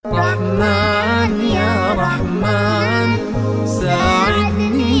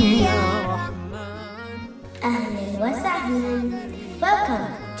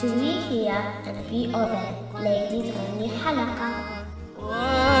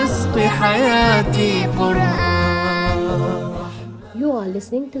عشق حياتي قرآن. You are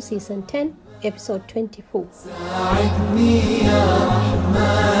listening to Season 10, Episode 24. ساعدني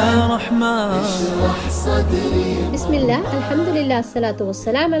يا رحمن اشرح صدري. Bismillah, Alhamdulillah, Salatu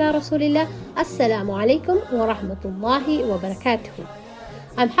Wassalam ala Rasulillah. Assalamu alaikum wa rahmatullahi wa barakatuh.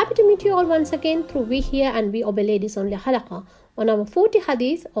 I'm happy to meet you all once again through We Hear and We Obey Ladies Only Halaqah on our 40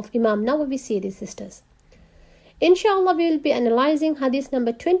 Hadith of Imam Nawawi series, sisters. Inshallah, we will be analyzing Hadith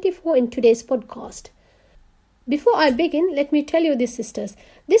number 24 in today's podcast. Before I begin, let me tell you this, sisters.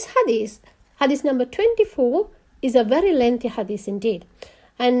 This Hadith number 24, is a very lengthy Hadith indeed.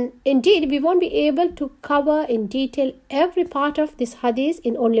 And indeed, we won't be able to cover in detail every part of this Hadith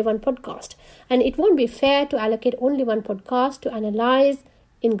in only one podcast. And it won't be fair to allocate only one podcast to analyze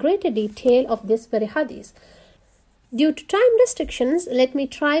in greater detail of this very Hadith. Due to time restrictions, let me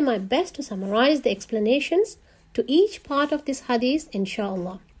try my best to summarize the explanations to each part of this Hadith,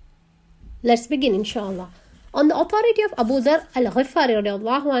 inshallah. Let's begin, inshallah. On the authority of Abu Dharr al-Ghifari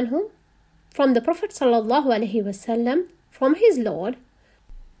radiallahu anhu, from the Prophet sallallahu alaihi wasallam, from his Lord.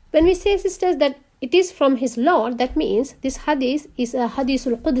 When we say, sisters, that it is from his Lord, that means this Hadith is a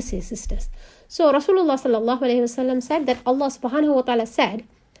Hadithul Qudsi, sisters. So Rasulullah sallallahu alaihi wasallam said that Allah subhanahu wa ta'ala said,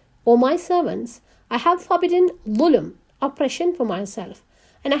 O my servants, I have forbidden dhulm, oppression for myself,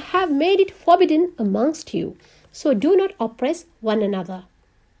 and I have made it forbidden amongst you. So do not oppress one another.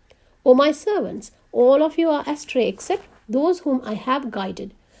 O my servants, all of you are astray except those whom I have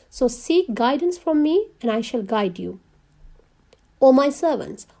guided. So seek guidance from me, and I shall guide you. O my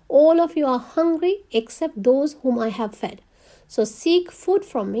servants, all of you are hungry except those whom I have fed. So seek food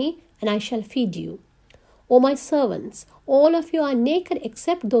from me, and I shall feed you. O my servants, all of you are naked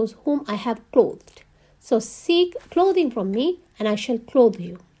except those whom I have clothed. So seek clothing from me, and I shall clothe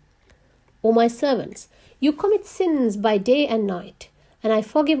you. O my servants, you commit sins by day and night, and I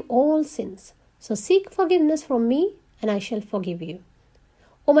forgive all sins. So seek forgiveness from me, and I shall forgive you.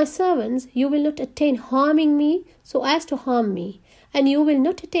 O my servants, you will not attain harming me so as to harm me, and you will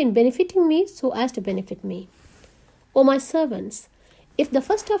not attain benefiting me so as to benefit me. O my servants, if the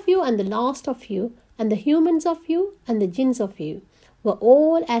first of you and the last of you, and the humans of you and the jinns of you, were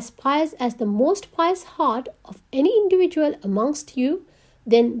all as pious as the most pious heart of any individual amongst you,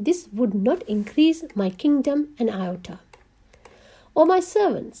 then this would not increase my kingdom an iota. O my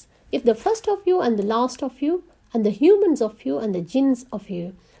servants, if the first of you and the last of you, and the humans of you and the jinns of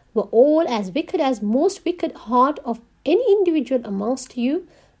you, were all as wicked as most wicked heart of any individual amongst you,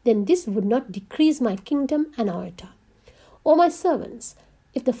 then this would not decrease my kingdom an iota. O my servants,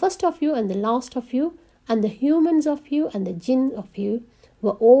 if the first of you and the last of you, and the humans of you and the jinn of you,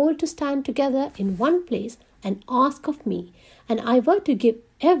 were all to stand together in one place and ask of me, and I were to give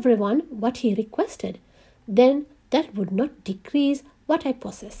everyone what he requested, then that would not decrease what I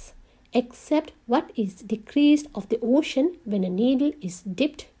possess, except what is decreased of the ocean when a needle is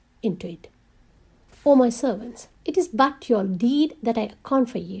dipped into it. O my servants, it is but your deed that I account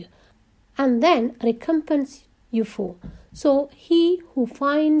for you, and then recompense you for. So he who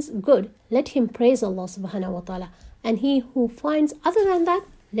finds good, let him praise Allah subhanahu wa ta'ala, and he who finds other than that,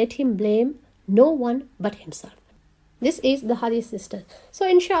 let him blame no one but himself. This is the Hadith, sister. So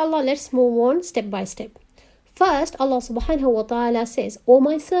inshallah, let's move on step by step. First, Allah subhanahu wa ta'ala says, O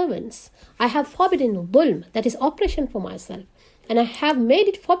my servants, I have forbidden dhulm, that is oppression for myself, and I have made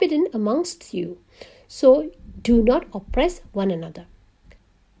it forbidden amongst you. So do not oppress one another.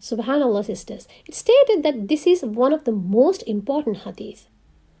 Subhanallah, sisters. It's stated that this is one of the most important hadith.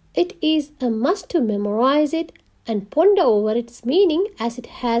 It is a must to memorize it and ponder over its meaning, as it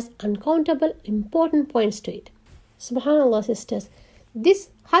has uncountable important points to it. Subhanallah, sisters. This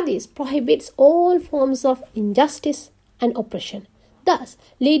hadith prohibits all forms of injustice and oppression, thus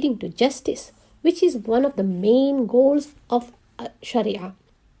leading to justice, which is one of the main goals of Sharia.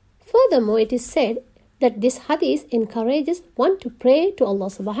 Furthermore, it is said that this hadith encourages one to pray to Allah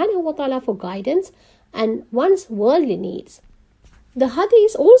subhanahu wa ta'ala for guidance and one's worldly needs. The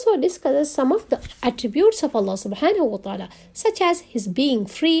hadith also discusses some of the attributes of Allah subhanahu wa ta'ala, such as his being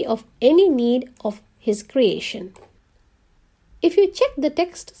free of any need of his creation. If you check the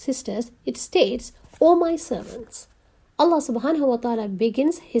text, sisters, it states, O my servants. Allah subhanahu wa ta'ala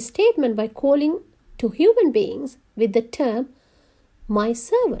begins his statement by calling to human beings with the term, my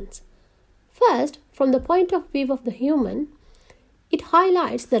servants. First, from the point of view of the human, it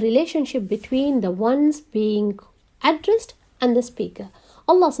highlights the relationship between the ones being addressed and the speaker.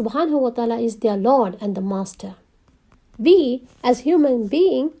 Allah subhanahu wa ta'ala is their Lord and the Master. We, as human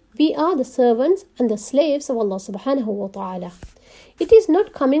beings, We are the servants and the slaves of Allah subhanahu wa ta'ala. It is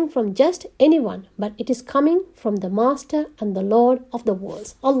not coming from just anyone, but it is coming from the Master and the Lord of the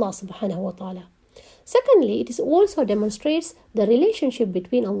worlds, Allah subhanahu wa ta'ala. Secondly, it also demonstrates the relationship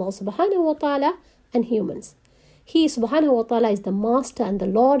between Allah subhanahu wa ta'ala and humans. He subhanahu wa ta'ala is the Master and the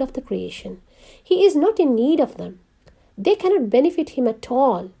Lord of the creation. He is not in need of them. They cannot benefit him at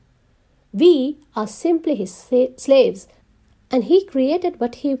all. We are simply his slaves, and he created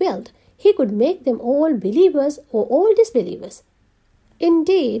what he willed. He could make them all believers or all disbelievers.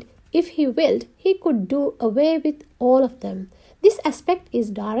 Indeed, if he willed, he could do away with all of them. This aspect is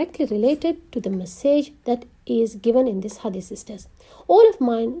directly related to the message that is given in this hadith, sisters. All of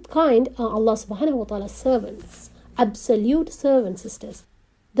mankind are Allah subhanahu wa ta'ala's servants, absolute servants, sisters.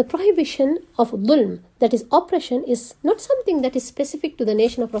 The prohibition of dhulm, that is oppression, is not something that is specific to the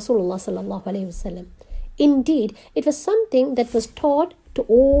nation of Rasulullah sallallahu alaihi wasallam. Indeed, it was something that was taught to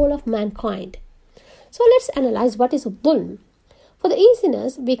all of mankind. So let's analyze what is dhulm. For the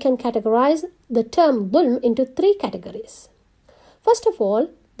easiness, we can categorize the term dhulm into three categories. First of all,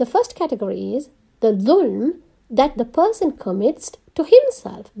 the first category is the dhulm that the person commits to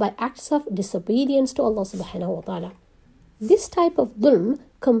himself by acts of disobedience to Allah subhanahu wa ta'ala. This type of dhulm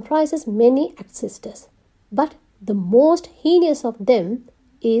comprises many acts, sisters, but the most heinous of them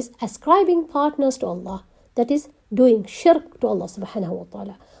is ascribing partners to Allah, that is, doing shirk to Allah subhanahu wa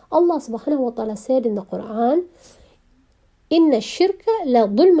ta'ala. Allah subhanahu wa ta'ala said in the Quran, Inna shirka la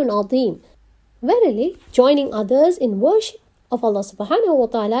dhulmun azim. Verily, joining others in worship of Allah subhanahu wa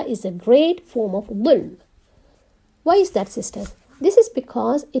ta'ala is a great form of dhulm. Why is that, sisters? This is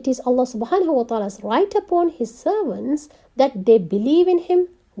because it is Allah subhanahu wa ta'ala's right upon his servants that they believe in him,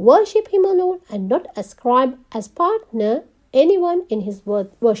 worship him alone, and not ascribe as partner anyone in his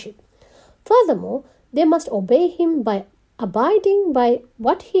worship. Furthermore, they must obey him by abiding by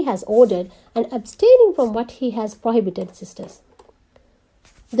what he has ordered and abstaining from what he has prohibited, sisters.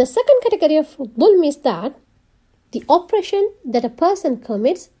 The second category of dhulm is that the oppression that a person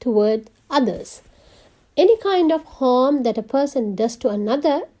commits toward others. Any kind of harm that a person does to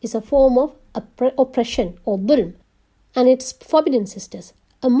another is a form of oppression or dhulm, and it's forbidden, sisters.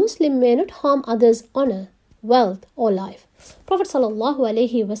 A Muslim may not harm others' honor, wealth, or life. Prophet sallallahu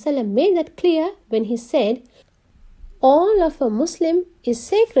alaihi wasallam made that clear when he said, all of a Muslim is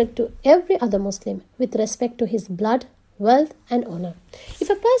sacred to every other Muslim with respect to his blood, wealth, and honor. If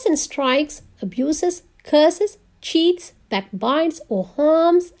a person strikes, abuses, curses, cheats, backbites, or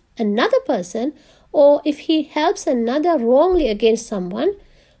harms another person, or if he helps another wrongly against someone,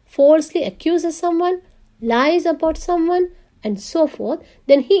 falsely accuses someone, lies about someone, and so forth,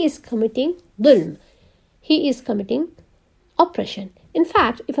 then he is committing dhulm. He is committing oppression. In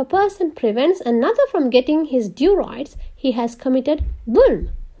fact, if a person prevents another from getting his due rights, he has committed dhulm.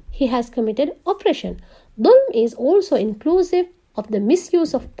 He has committed oppression. Dhulm is also inclusive of the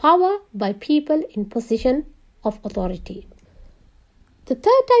misuse of power by people in position of authority. The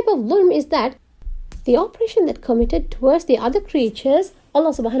third type of dhulm is that the oppression that committed towards the other creatures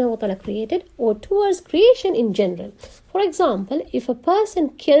Allah subhanahu wa ta'ala created, or towards creation in general. For example, if a person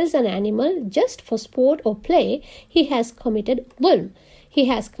kills an animal just for sport or play, he has committed dhulm. He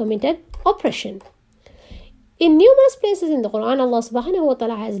has committed oppression. In numerous places in the Quran, Allah subhanahu wa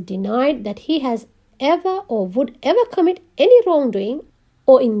ta'ala has denied that he has ever or would ever commit any wrongdoing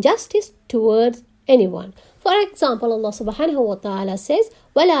or injustice towards anyone. For example, Allah subhanahu wa ta'ala says,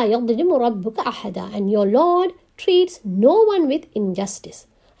 وَلَا يَظْلِمُ رَبُّكَ أَحَدًا, and your Lord treats no one with injustice.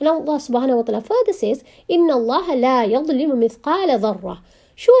 And Allah subhanahu wa ta'ala further says, إِنَّ اللَّهَ لَا يَظْلِمُ مِثْقَالَ ذَرَّةٍ,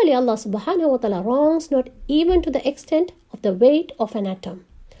 surely Allah subhanahu wa ta'ala wrongs not even to the extent of the weight of an atom.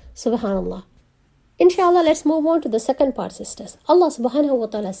 Subhanallah. Inshallah, let's move on to the second part, sisters. Allah subhanahu wa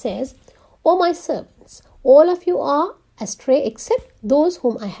ta'ala says, O my servants, all of you are astray except those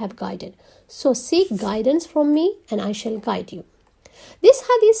whom I have guided. So seek guidance from me and I shall guide you. This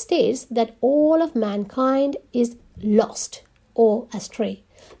hadith states that all of mankind is lost or astray.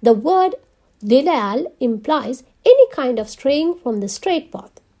 The word dilal implies any kind of straying from the straight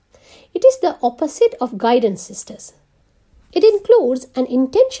path. It is the opposite of guidance, sisters. It includes an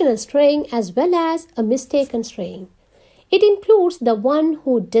intentional straying as well as a mistaken straying. It includes the one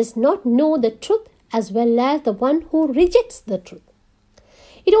who does not know the truth as well as the one who rejects the truth.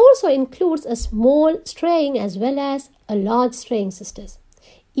 It also includes a small straying as well as a large straying, sisters.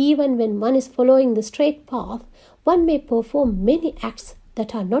 Even when one is following the straight path, one may perform many acts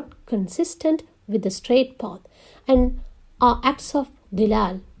that are not consistent with the straight path and are acts of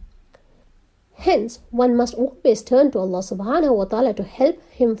dilal. Hence, one must always turn to Allah subhanahu wa ta'ala to help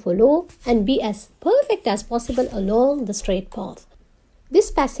him follow and be as perfect as possible along the straight path. This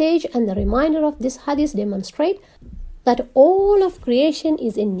passage and the reminder of this hadith demonstrate that all of creation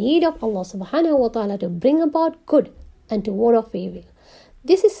is in need of Allah subhanahu wa ta'ala to bring about good and to ward off evil.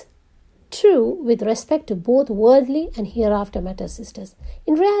 This is true with respect to both worldly and hereafter matters, sisters.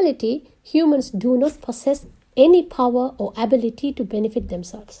 In reality, humans do not possess any power or ability to benefit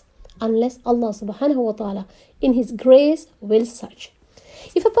themselves unless Allah subhanahu wa ta'ala in His grace wills such.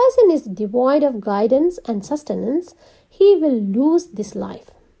 If a person is devoid of guidance and sustenance, he will lose this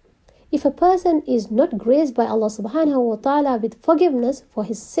life. If a person is not graced by Allah subhanahu wa ta'ala with forgiveness for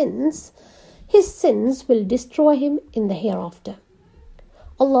his sins will destroy him in the hereafter.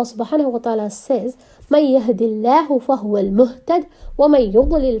 Allah subhanahu wa ta'ala says, مَنْ يَهْدِ اللَّهُ فَهُوَ الْمُهْتَدِ وَمَنْ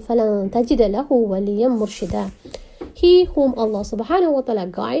يُضْلِلْ فَلَنْ تَجِدَ لَهُ وَلِيًّا مُرْشِدًا. He whom Allah subhanahu wa ta'ala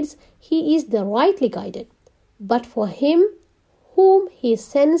guides, he is the rightly guided. But for him whom he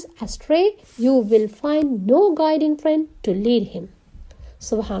sends astray, you will find no guiding friend to lead him.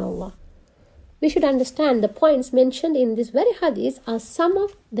 Subhanallah. We should understand the points mentioned in this very hadith are some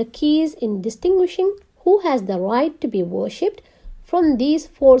of the keys in distinguishing who has the right to be worshipped from these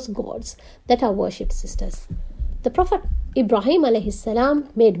false gods that are worshipped, sisters. The Prophet Ibrahim alayhi salam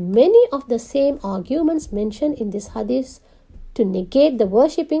made many of the same arguments mentioned in this hadith to negate the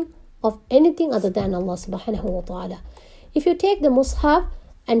worshipping of anything other than Allah subhanahu wa ta'ala. If you take the Mus'haf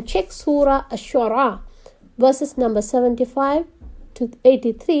and check Surah Ash-Shu'ara, verses number 75 to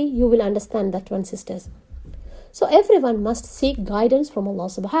 83, you will understand that one, sisters. So everyone must seek guidance from Allah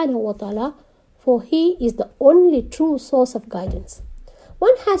subhanahu wa ta'ala, for He is the only true source of guidance.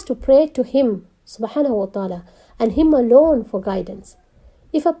 One has to pray to Him subhanahu wa ta'ala and Him alone for guidance.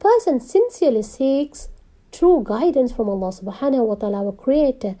 If a person sincerely seeks true guidance from Allah subhanahu wa ta'ala, our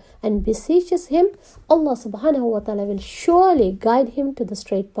creator, and beseeches Him, Allah subhanahu wa ta'ala will surely guide him to the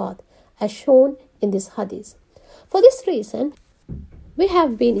straight path, as shown in this hadith. For this reason, we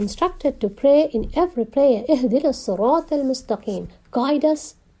have been instructed to pray in every prayer, اهدنا الصراط المستقيم, guide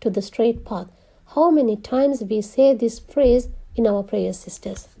us to the straight path. How many times we say this phrase in our prayers,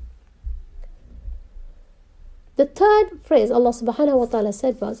 sisters? The third phrase Allah subhanahu wa ta'ala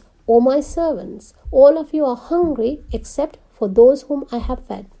said was, O my servants, all of you are hungry except for those whom I have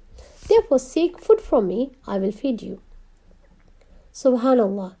fed. Therefore seek food from me, I will feed you.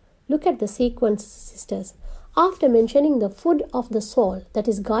 Subhanallah. Look at the sequence, sisters. After mentioning the food of the soul, that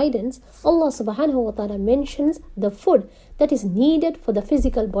is guidance, Allah subhanahu wa ta'ala mentions the food that is needed for the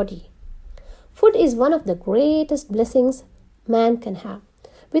physical body. Food is one of the greatest blessings man can have.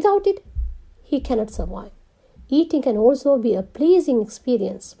 Without it, he cannot survive. Eating can also be a pleasing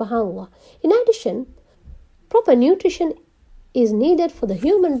experience, subhanallah. In addition, proper nutrition is needed for the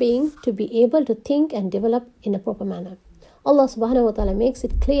human being to be able to think and develop in a proper manner. Allah subhanahu wa ta'ala makes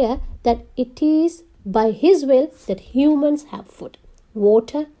it clear that it is by His will that humans have food,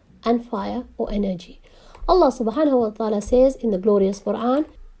 water and fire or energy. Allah subhanahu wa ta'ala says in the glorious Quran,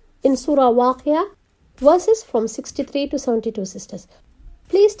 in Surah Waqiyah, verses from 63 to 72, sisters.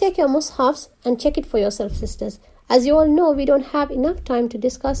 Please take your mushafs and check it for yourself, sisters. As you all know, we don't have enough time to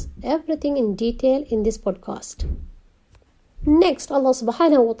discuss everything in detail in this podcast. Next, Allah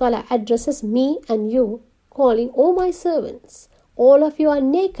subhanahu wa ta'ala addresses me and you, calling, O my servants, all of you are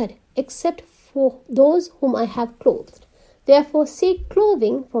naked except for those whom I have clothed. Therefore seek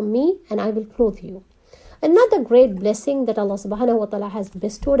clothing from me and I will clothe you. Another great blessing that Allah subhanahu wa ta'ala has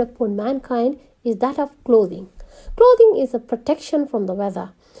bestowed upon mankind is that of clothing. Clothing is a protection from the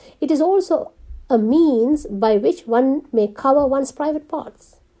weather. It is also a means by which one may cover one's private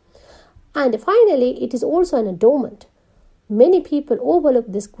parts. And finally, it is also an adornment. Many people overlook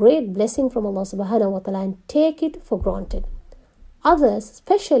this great blessing from Allah subhanahu wa ta'ala and take it for granted. Others,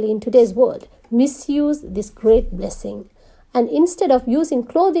 especially in today's world, misuse this great blessing, and instead of using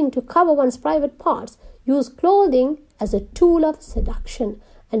clothing to cover one's private parts, use clothing as a tool of seduction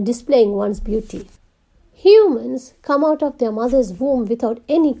and displaying one's beauty. Humans come out of their mother's womb without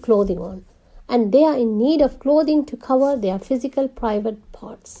any clothing on, and they are in need of clothing to cover their physical private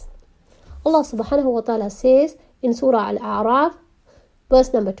parts. Allah subhanahu wa ta'ala says in Surah Al-A'raf,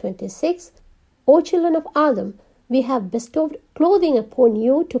 verse number 26, O children of Adam, we have bestowed clothing upon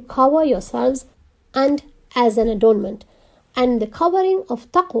you to cover yourselves and as an adornment. And the covering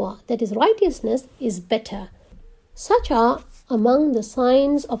of taqwa, that is righteousness, is better. Such are among the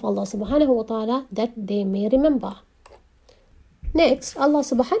signs of Allah subhanahu wa ta'ala that they may remember. Next, Allah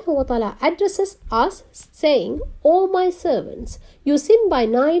subhanahu wa ta'ala addresses us saying, O my servants, you sin by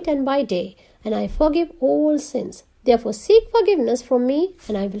night and by day, and I forgive all sins. Therefore seek forgiveness from me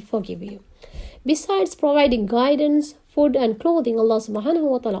and I will forgive you. Besides providing guidance, food and clothing, Allah subhanahu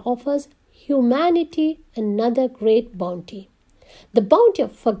wa ta'ala offers humanity another great bounty. the bounty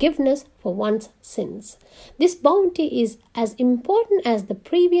of forgiveness for one's sins. This bounty is as important as the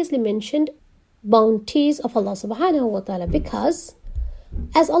previously mentioned bounties of Allah subhanahu wa ta'ala, because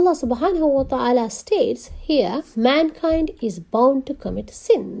as Allah subhanahu wa ta'ala states here, mankind is bound to commit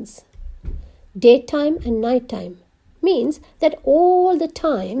sins. Daytime and nighttime means that all the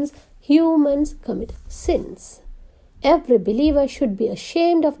times humans commit sins. Every believer should be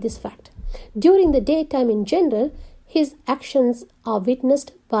ashamed of this fact. During the daytime in general, his actions are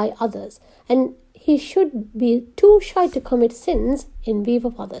witnessed by others, and he should be too shy to commit sins in view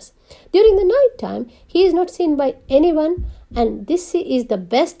of others. During the night time, he is not seen by anyone, and this is the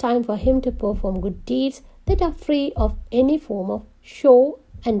best time for him to perform good deeds that are free of any form of show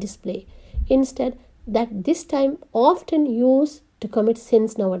and display. Instead, that this time often used to commit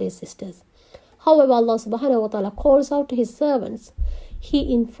sins nowadays, sisters. However, Allah subhanahu wa ta'ala calls out to his servants.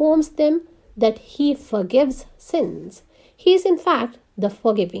 He informs them that he forgives sins. He is in fact the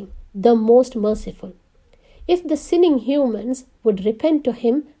forgiving, the most merciful. If the sinning humans would repent to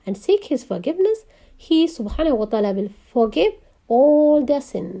him and seek his forgiveness, he subhanahu wa ta'ala will forgive all their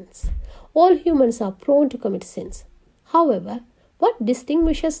sins. All humans are prone to commit sins. However, what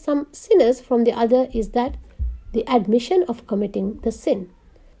distinguishes some sinners from the other is that the admission of committing the sin,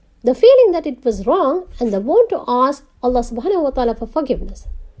 the feeling that it was wrong, and the want to ask Allah subhanahu wa ta'ala for forgiveness.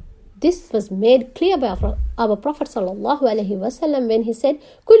 This was made clear by our Prophet sallallahu alaihi wasallam when he said,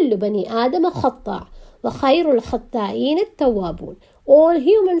 "Kullu bani Adam khata' wa khayrul khata'in at-tawwabun." All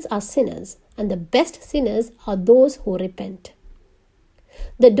humans are sinners, and the best sinners are those who repent.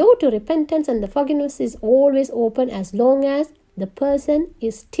 The door to repentance and the forgiveness is always open as long as the person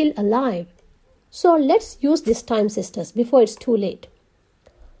is still alive. So let's use this time, sisters, before it's too late.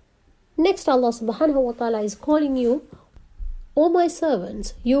 Next, Allah subhanahu wa ta'ala is calling you, "O my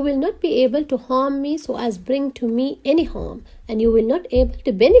servants, you will not be able to harm me so as bring to me any harm, and you will not able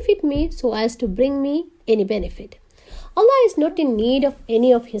to benefit me so as to bring me any benefit." Allah is not in need of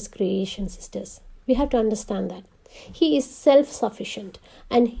any of his creation, sisters. We have to understand that. He is self-sufficient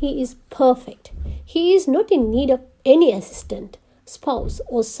and he is perfect. He is not in need of any assistant, spouse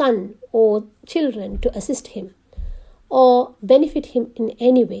or son or children to assist him or benefit him in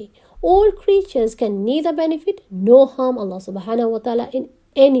any way. All creatures can neither benefit nor harm Allah subhanahu wa ta'ala in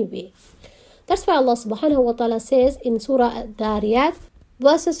any way. That's why Allah subhanahu wa ta'ala says in Surah Ad-Dariyat,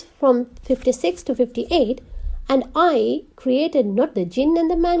 verses from 56 to 58, "And I created not the jinn and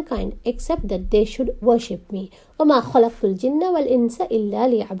the mankind except that they should worship me. وَمَا خَلَقْتُ الْجِنَّ وَالْإِنسَ إِلَّا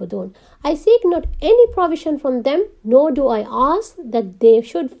لِيَعْبُدُونَ." I seek not any provision from them, nor do I ask that they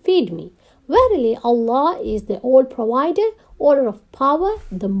should feed me. Verily, Allah is the all-provider, owner of power,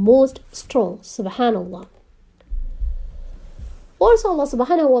 the most strong. Subhanallah. Also, Allah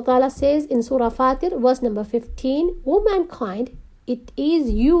subhanahu wa ta'ala says in Surah Fatir, verse number 15, "O mankind, it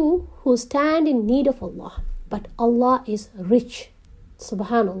is you who stand in need of Allah, but Allah is rich."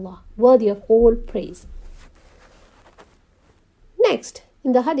 Subhanallah, worthy of all praise. Next,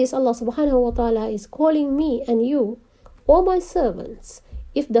 in the hadith, Allah subhanahu wa ta'ala is calling me and you, "O my servants,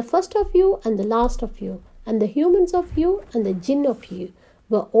 if the first of you and the last of you, and the humans of you and the jinn of you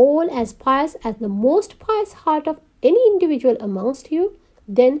were all as pious as the most pious heart of any individual amongst you,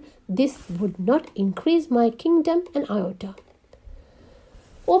 then this would not increase my kingdom an iota.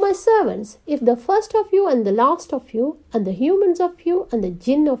 O my servants, if the first of you and the last of you, and the humans of you and the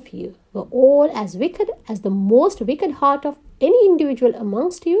jinn of you were all as wicked as the most wicked heart of any individual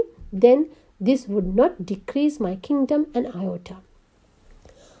amongst you, then this would not decrease my kingdom an iota."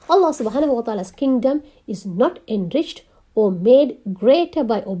 Allah subhanahu wa ta'ala's kingdom is not enriched or made greater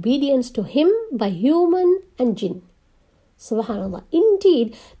by obedience to him by human and jinn. Subhanallah.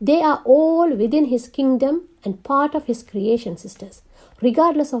 Indeed, they are all within his kingdom and part of his creation, sisters,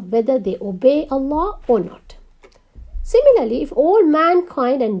 regardless of whether they obey Allah or not. Similarly, if all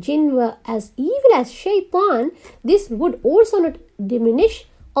mankind and jinn were as evil as shaitan, this would also not diminish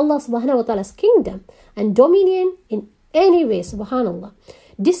Allah subhanahu wa ta'ala's kingdom and dominion in any way. Subhanallah.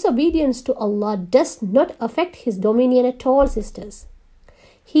 Disobedience to Allah does not affect his dominion at all, sisters.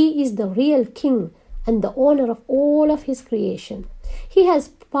 He is the real king and the owner of all of his creation. He has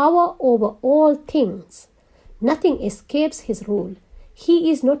power over all things. Nothing escapes his rule. He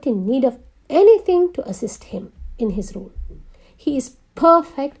is not in need of anything to assist him in his rule. He is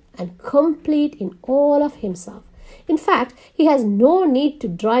perfect and complete in all of himself. In fact, he has no need to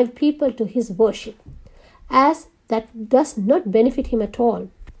drive people to his worship, as that does not benefit him at all.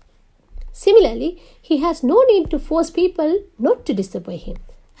 Similarly, he has no need to force people not to disobey him,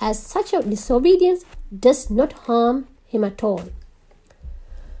 as such a disobedience does not harm him at all.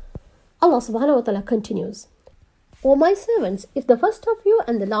 Allah subhanahu wa ta'ala continues, O my servants, if the first of you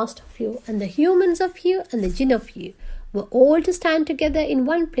and the last of you, and the humans of you and the jinn of you, were all to stand together in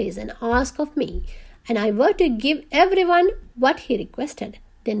one place and ask of me, and I were to give everyone what he requested,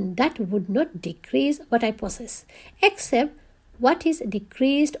 then that would not decrease what I possess, except what is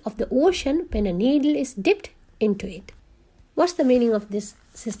decreased of the ocean when a needle is dipped into it. What's the meaning of this,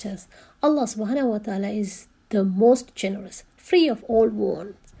 sisters? Allah subhanahu wa ta'ala is the most generous, free of all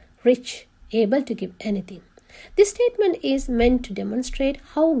wants, rich, able to give anything. This statement is meant to demonstrate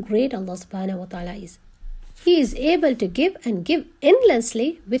how great Allah subhanahu wa ta'ala is. He is able to give and give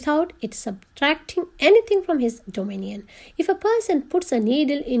endlessly without it subtracting anything from his dominion. If a person puts a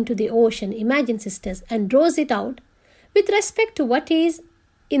needle into the ocean, imagine, sisters, and draws it out, with respect to what is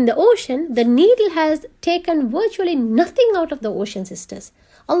in the ocean, the needle has taken virtually nothing out of the ocean, sisters.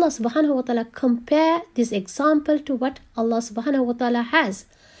 Allah subhanahu wa ta'ala compare this example to what Allah subhanahu wa ta'ala has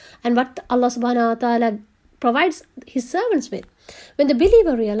and what Allah subhanahu wa ta'ala provides his servants with. When the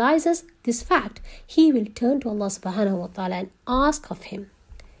believer realizes this fact, he will turn to Allah subhanahu wa ta'ala and ask of him.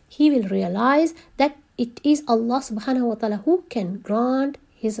 He will realize that it is Allah subhanahu wa ta'ala who can grant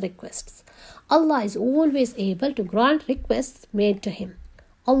his requests. Allah is always able to grant requests made to him.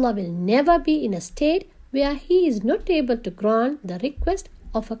 Allah will never be in a state where he is not able to grant the request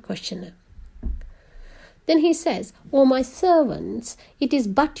of a questioner. Then he says, O my servants, it is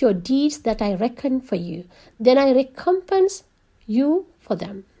but your deeds that I reckon for you. Then I recompense you for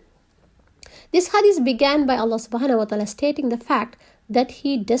them. This hadith began by Allah subhanahu wa ta'ala stating the fact that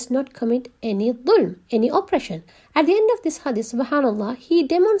he does not commit any dhulm, any oppression. At the end of this hadith, subhanallah, he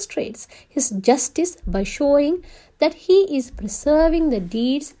demonstrates his justice by showing that he is preserving the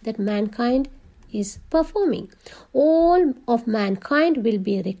deeds that mankind is performing. All of mankind will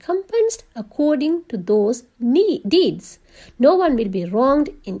be recompensed according to those deeds. No one will be wronged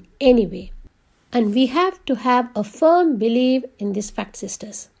in any way. And we have to have a firm belief in this fact,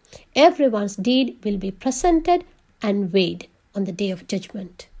 sisters. Everyone's deed will be presented and weighed on the day of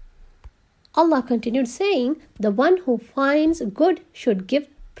judgment. Allah continued saying, the one who finds good should give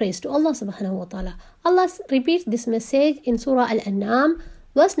praise to Allah subhanahu wa ta'ala. Allah repeats this message in Surah Al-An'am,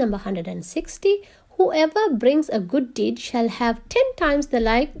 verse number 160. Whoever brings a good deed shall have 10 times the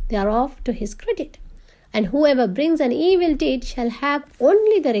like thereof to his credit. And whoever brings an evil deed shall have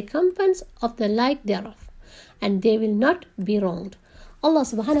only the recompense of the like thereof, and they will not be wronged. Allah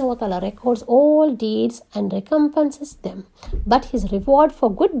subhanahu wa ta'ala records all deeds and recompenses them, but his reward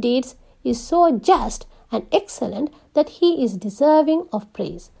for good deeds is so just and excellent that he is deserving of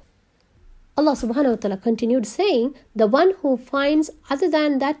praise. Allah subhanahu wa ta'ala continued saying, the one who finds other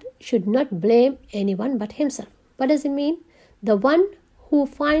than that should not blame anyone but himself. What does it mean? The one who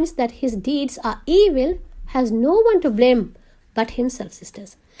finds that his deeds are evil has no one to blame but himself,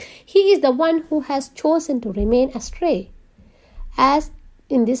 sisters. He is the one who has chosen to remain astray. As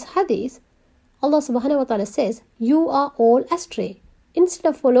in this hadith, Allah subhanahu wa ta'ala says, you are all astray, instead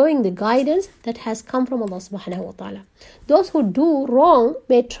of following the guidance that has come from Allah subhanahu wa ta'ala. Those who do wrong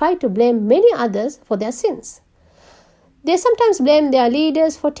may try to blame many others for their sins. They sometimes blame their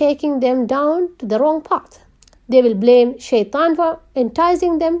leaders for taking them down to the wrong path. They will blame shaitan for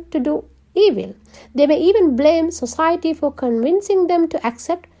enticing them to do evil. They may even blame society for convincing them to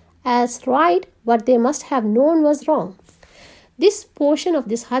accept as right what they must have known was wrong. This portion of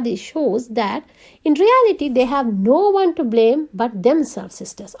this hadith shows that in reality they have no one to blame but themselves,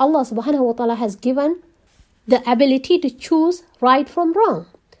 sisters. Allah subhanahu wa ta'ala has given the ability to choose right from wrong.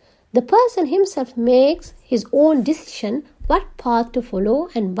 The person himself makes his own decision what path to follow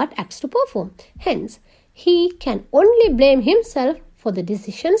and what acts to perform. Hence, he can only blame himself for the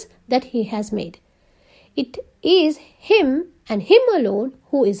decisions that he has made. It is him and him alone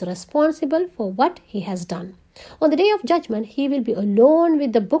who is responsible for what he has done. On the day of judgment, he will be alone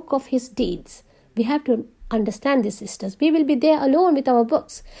with the book of his deeds. We have to understand this, sisters. We will be there alone with our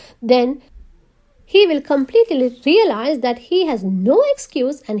books. Then he will completely realize that he has no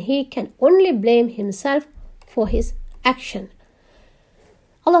excuse and he can only blame himself for his action.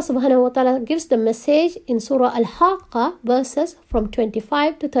 Allah subhanahu wa ta'ala gives the message in Surah Al-Haqqah, verses from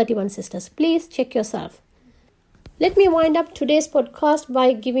 25 to 31, sisters. Please check yourself. Let me wind up today's podcast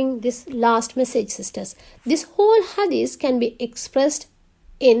by giving this last message, sisters. This whole hadith can be expressed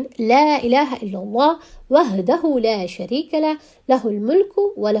in La ilaha illallah wahdahu la sharika la lahul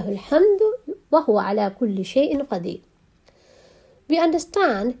mulku wa lahul hamdu wa huwa ala kulli shay'in qadir. We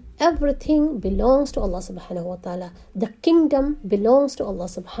understand everything belongs to Allah subhanahu wa ta'ala. The kingdom belongs to Allah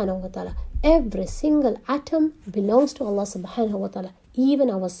subhanahu wa ta'ala. Every single atom belongs to Allah subhanahu wa ta'ala. even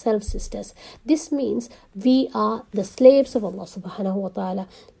ourselves, sisters. This means we are the slaves of Allah subhanahu wa ta'ala.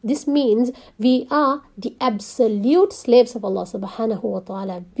 This means we are the absolute slaves of Allah subhanahu wa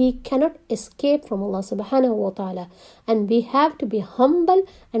ta'ala. We cannot escape from Allah subhanahu wa ta'ala, and we have to be humble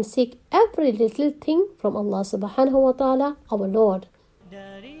and seek every little thing from Allah subhanahu wa ta'ala, our Lord.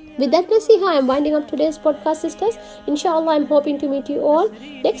 With that nasiha, I am winding up today's podcast, sisters. Inshallah, I am hoping to meet you all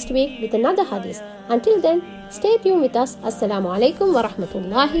next week with another hadith. Until then, stay tuned with us. Assalamu alaikum wa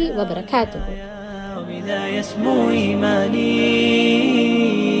rahmatullahi wa barakatuh.